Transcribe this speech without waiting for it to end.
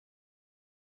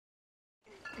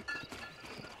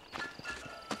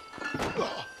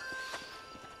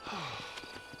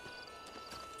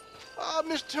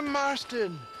Mr.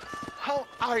 Marston. How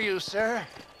are you, sir?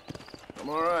 I'm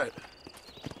all right.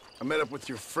 I met up with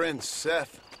your friend,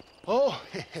 Seth. Oh,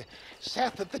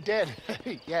 Seth of the Dead.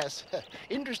 Yes,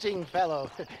 interesting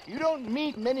fellow. You don't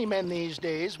meet many men these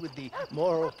days with the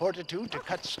moral fortitude to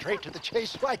cut straight to the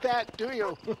chase like that, do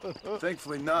you?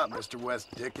 Thankfully not, Mr.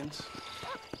 West Dickens.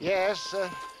 Yes,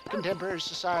 contemporary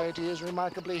society is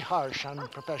remarkably harsh on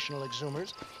professional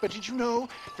exhumers. But did you know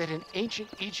that in ancient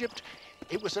Egypt,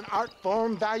 it was an art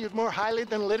form valued more highly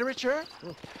than literature?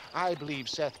 I believe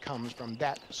Seth comes from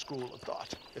that school of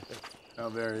thought. How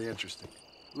very interesting.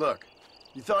 Look,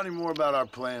 you thought any more about our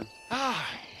plan? Ah,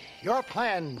 your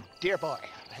plan, dear boy,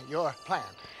 your plan.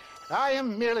 I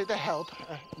am merely the help,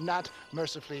 not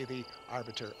mercifully the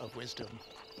arbiter of wisdom.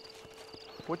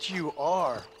 What you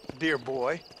are, dear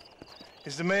boy,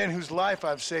 is the man whose life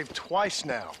I've saved twice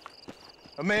now.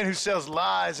 A man who sells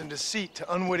lies and deceit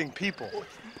to unwitting people.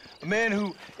 A man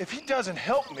who, if he doesn't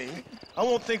help me, I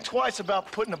won't think twice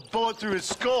about putting a bullet through his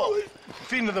skull,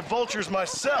 feeding to the vultures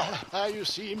myself. You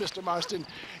see, Mr. Marston,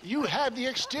 you have the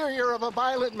exterior of a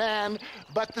violent man,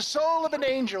 but the soul of an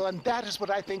angel, and that is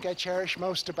what I think I cherish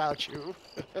most about you.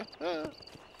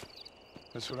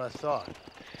 That's what I thought.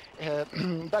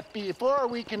 But before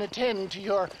we can attend to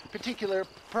your particular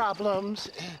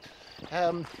problems,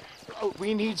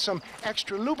 we need some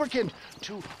extra lubricant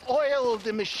to oil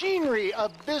the machinery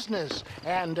of business.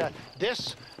 And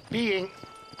this being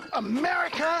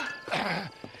America,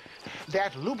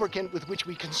 that lubricant with which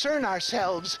we concern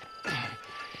ourselves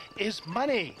is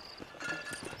money.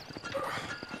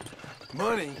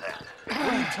 Money? What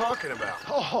are you talking about?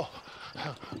 Oh,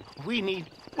 we need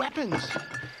weapons.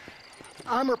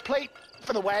 Armor plate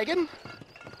for the wagon,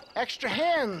 extra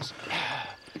hands,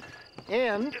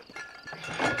 and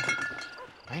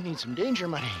I need some danger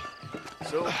money.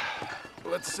 So,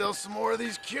 let's sell some more of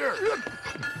these cures.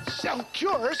 Sell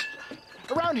cures?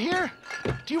 Around here?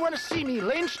 Do you want to see me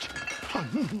lynched? Oh,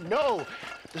 no.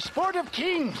 The sport of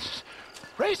kings.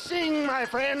 Racing, my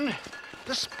friend.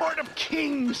 The sport of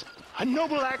kings. A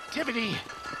noble activity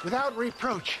without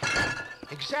reproach.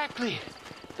 Exactly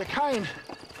the kind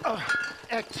of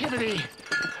activity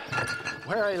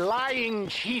where a lying,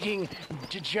 cheating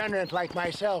degenerate like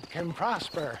myself can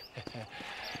prosper.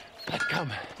 But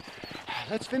come,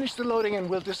 let's finish the loading and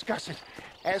we'll discuss it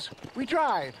as we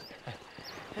drive.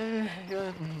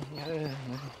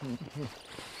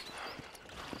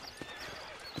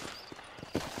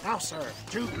 Now, sir,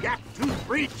 to gap to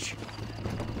breach.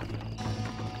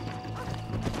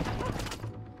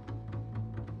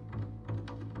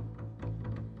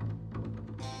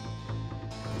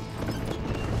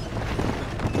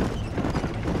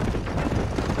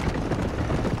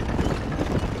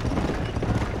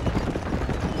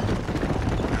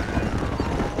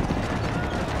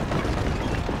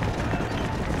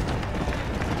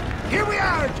 Here we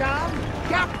are, John.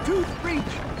 Gap tooth breach.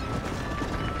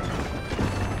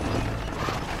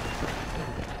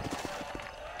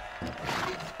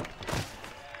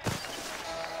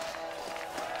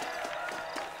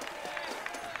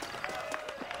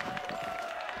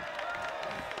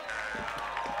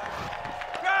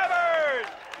 Drivers!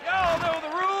 Y'all know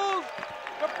the rules,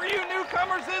 but for you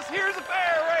newcomers, this here's a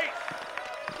fair race.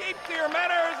 Keep to your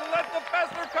manners and let the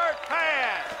faster cart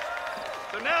pass.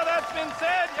 So now that's been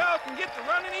said, y'all can get to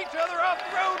running each other off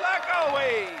the road like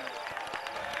always.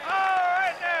 All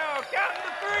right now, counting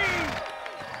to three.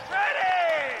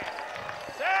 Ready,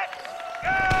 set,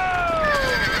 go!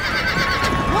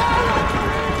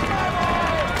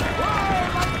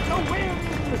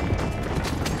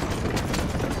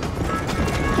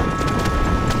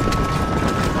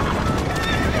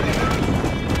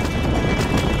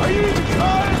 Are you even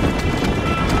trying?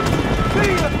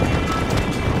 See ya!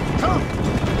 Come!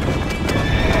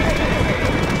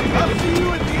 I'll see you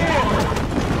at the end!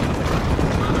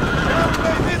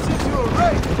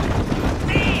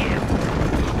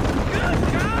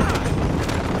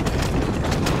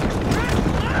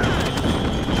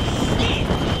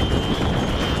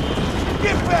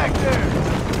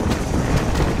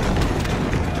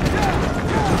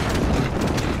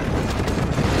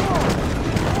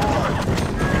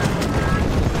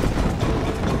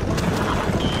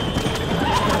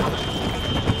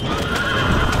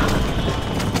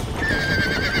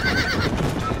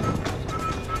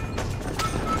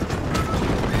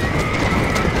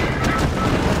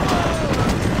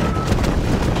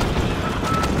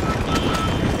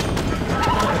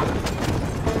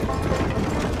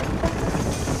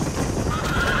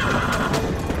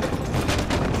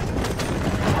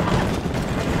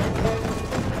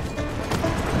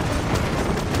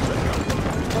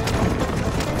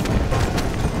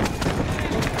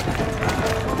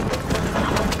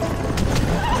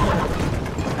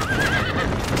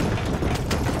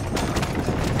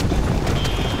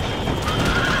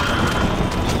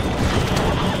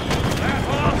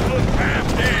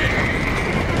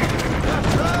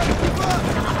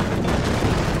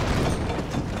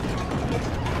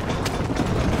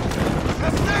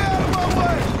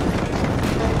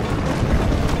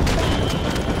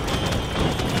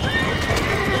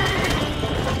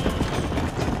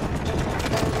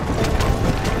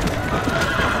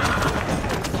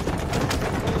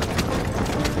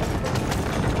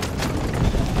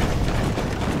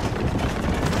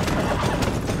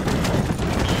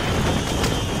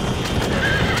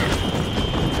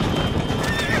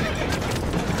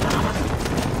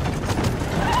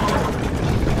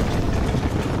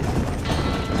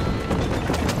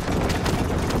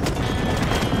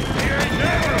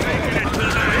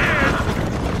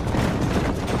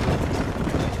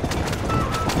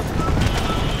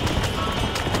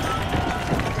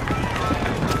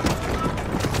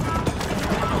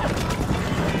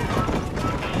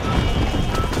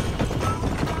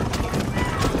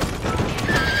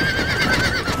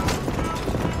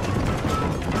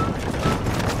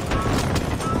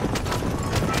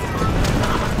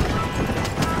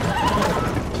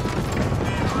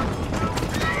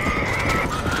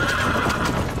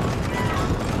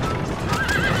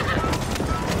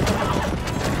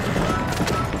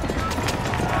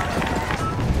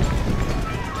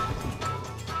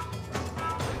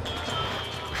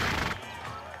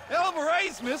 of a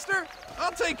race, mister.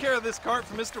 I'll take care of this cart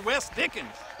for Mr. West Dickens.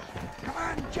 Come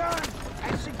on, John.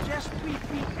 I suggest we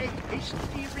beat a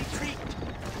hasty retreat.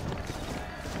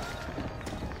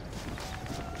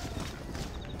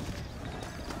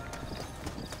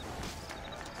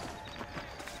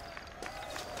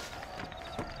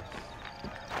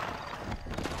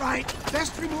 Right,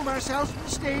 best remove ourselves from the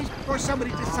stage before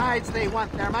somebody decides they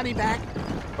want their money back.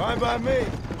 Fine by me.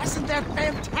 Wasn't that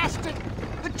fantastic?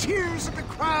 The cheers of the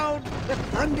crowd, the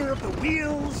thunder of the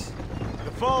wheels.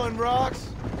 The fallen rocks,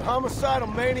 the homicidal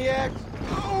maniacs.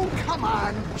 Oh, come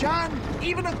on, John.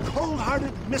 Even a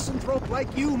cold-hearted misanthrope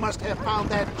like you must have found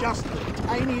that just the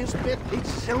tiniest bit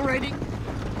exhilarating.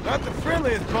 Not the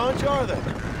friendliest bunch, are they?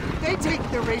 They take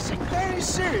their racing very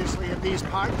seriously in these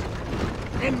parts.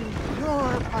 And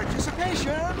your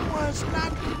participation was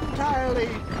not entirely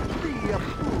free of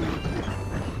food.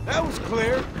 That was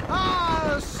clear.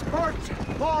 Ah, sport,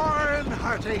 war, and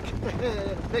heartache.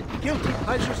 The guilty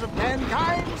pleasures of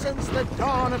mankind since the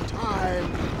dawn of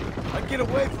time. I'd get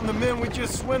away from the men we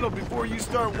just swindled before you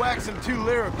start waxing too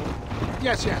lyrical.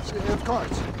 Yes, of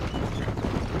course.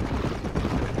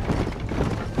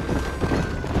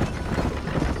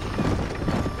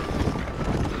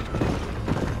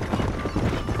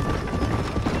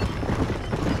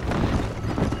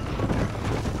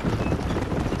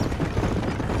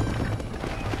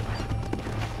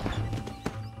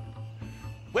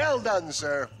 Well done,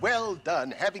 sir. Well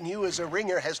done. Having you as a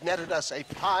ringer has netted us a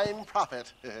fine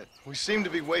profit. We seem to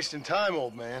be wasting time,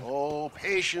 old man. Oh,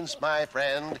 patience, my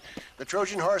friend. The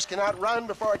Trojan horse cannot run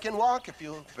before it can walk, if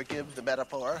you'll forgive the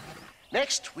metaphor.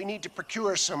 Next, we need to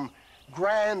procure some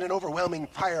grand and overwhelming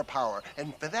firepower.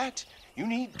 And for that, you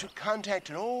need to contact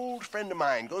an old friend of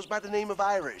mine. Goes by the name of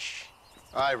Irish.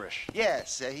 Irish.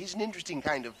 Yes, he's an interesting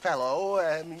kind of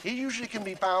fellow. He usually can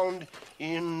be found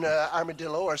in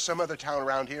Armadillo or some other town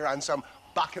around here on some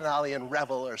bacchanalian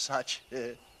revel or such.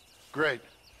 Great.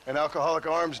 An alcoholic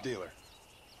arms dealer.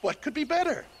 What could be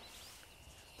better?